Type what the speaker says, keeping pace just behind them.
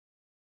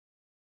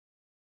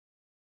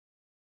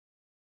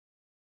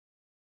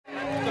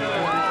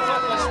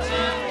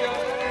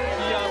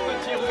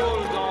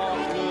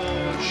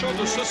show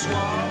de ce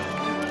soir,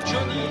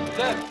 Johnny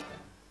Depp.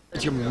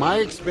 My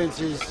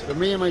expenses, for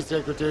me and my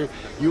secretary,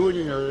 you and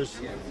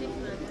yours,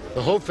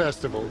 the whole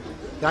festival,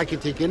 I can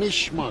take any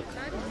schmuck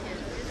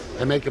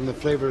and make him the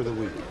flavor of the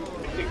week.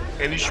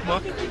 Any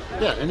schmuck?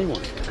 Yeah,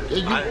 anyone.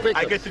 You pick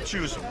I him. get to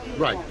choose him.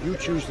 Right, you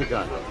choose the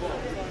guy.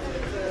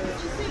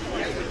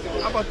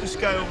 How about this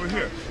guy over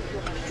here?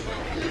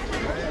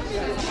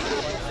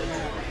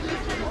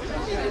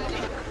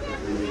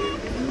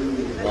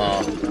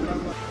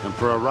 And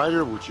for a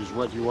writer, which is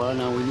what you are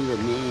now, we need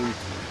a name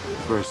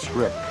for a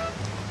script.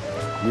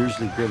 I'm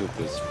usually good at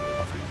this.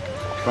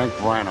 Frank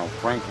Rhino,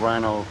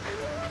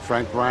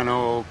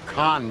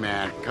 Con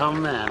Man.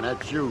 Con Man,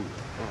 that's you.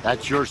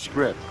 That's your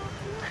script.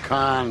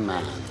 Con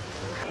Man.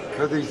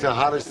 I think it's the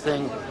hottest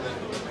thing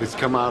that's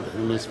come out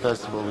in this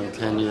festival in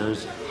 10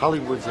 years.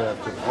 Hollywood's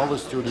after him. All the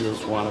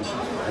studios want him.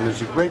 And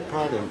there's a great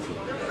part in it.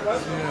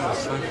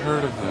 Yes, I've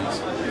heard of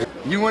this.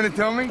 You want to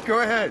tell me?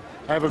 Go ahead.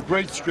 I have a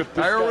great script.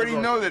 I already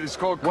know that it's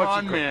called What's it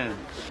Con called? Man.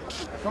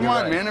 Come You're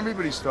on, right. man.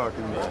 Everybody's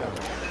talking about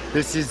it.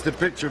 This is the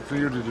picture for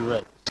you to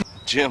direct.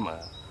 Jim, I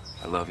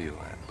love you,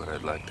 but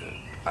I'd like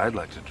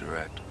to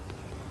direct.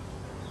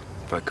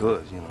 If I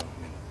could, you know.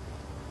 I mean.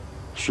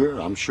 Sure,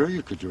 I'm sure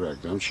you could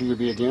direct. I'm sure you'd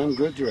be a damn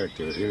good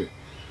director.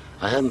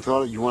 I hadn't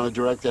thought you want to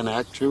direct an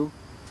act too?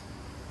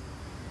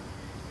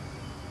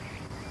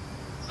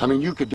 I mean, you could